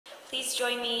Please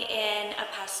join me in a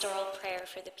pastoral prayer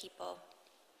for the people.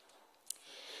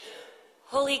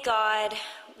 Holy God,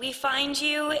 we find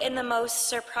you in the most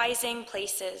surprising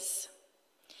places.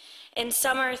 In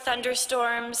summer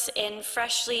thunderstorms, in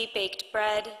freshly baked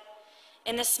bread,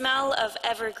 in the smell of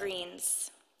evergreens,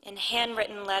 in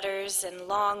handwritten letters and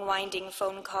long winding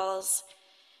phone calls,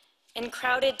 in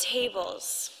crowded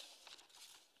tables,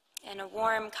 and a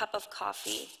warm cup of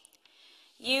coffee.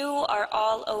 You are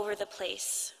all over the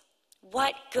place.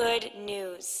 What good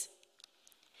news!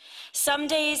 Some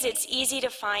days it's easy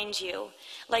to find you.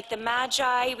 Like the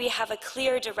Magi, we have a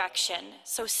clear direction,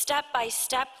 so step by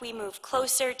step we move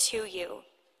closer to you.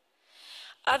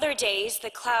 Other days, the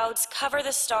clouds cover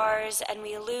the stars and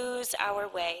we lose our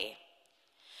way.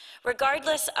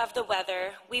 Regardless of the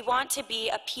weather, we want to be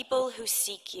a people who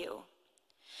seek you.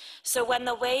 So when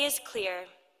the way is clear,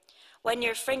 when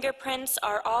your fingerprints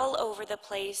are all over the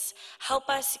place, help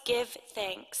us give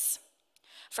thanks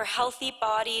for healthy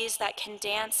bodies that can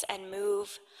dance and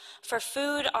move, for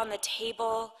food on the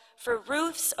table, for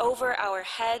roofs over our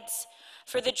heads,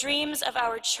 for the dreams of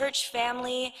our church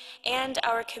family and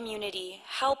our community.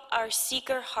 Help our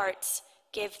seeker hearts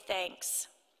give thanks.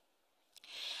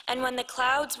 And when the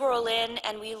clouds roll in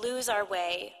and we lose our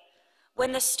way,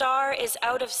 when the star is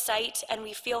out of sight and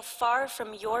we feel far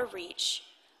from your reach,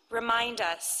 remind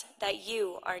us that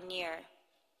you are near.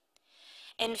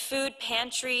 In food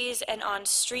pantries and on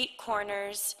street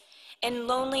corners, in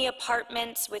lonely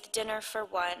apartments with dinner for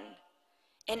one,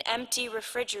 in empty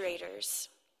refrigerators,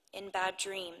 in bad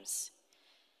dreams,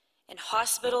 in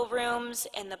hospital rooms,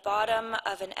 in the bottom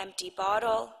of an empty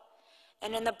bottle,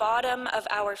 and in the bottom of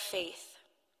our faith,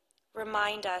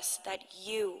 remind us that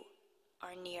you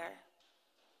are near.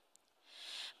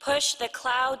 Push the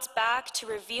clouds back to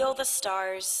reveal the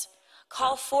stars.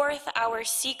 Call forth our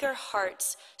seeker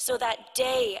hearts so that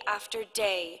day after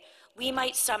day we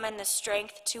might summon the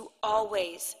strength to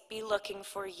always be looking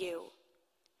for you.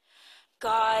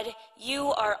 God,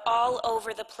 you are all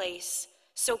over the place,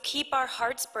 so keep our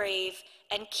hearts brave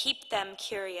and keep them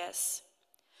curious.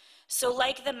 So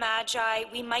like the Magi,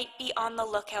 we might be on the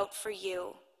lookout for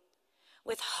you.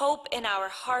 With hope in our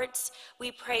hearts,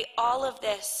 we pray all of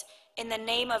this in the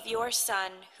name of your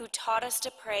Son, who taught us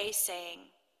to pray, saying,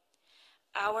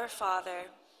 Our Father,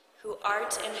 who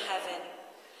art in heaven,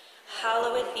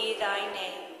 hallowed be thy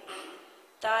name.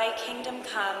 Thy kingdom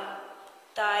come,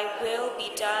 thy will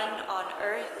be done on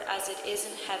earth as it is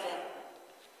in heaven.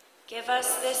 Give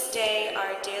us this day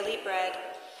our daily bread,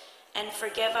 and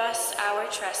forgive us our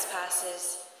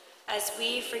trespasses, as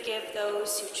we forgive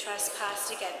those who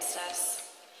trespass against us.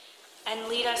 And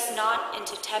lead us not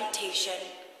into temptation,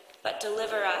 but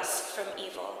deliver us from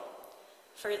evil.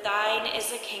 For thine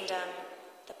is the kingdom,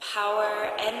 the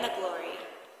power, and the glory,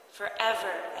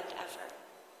 forever and ever.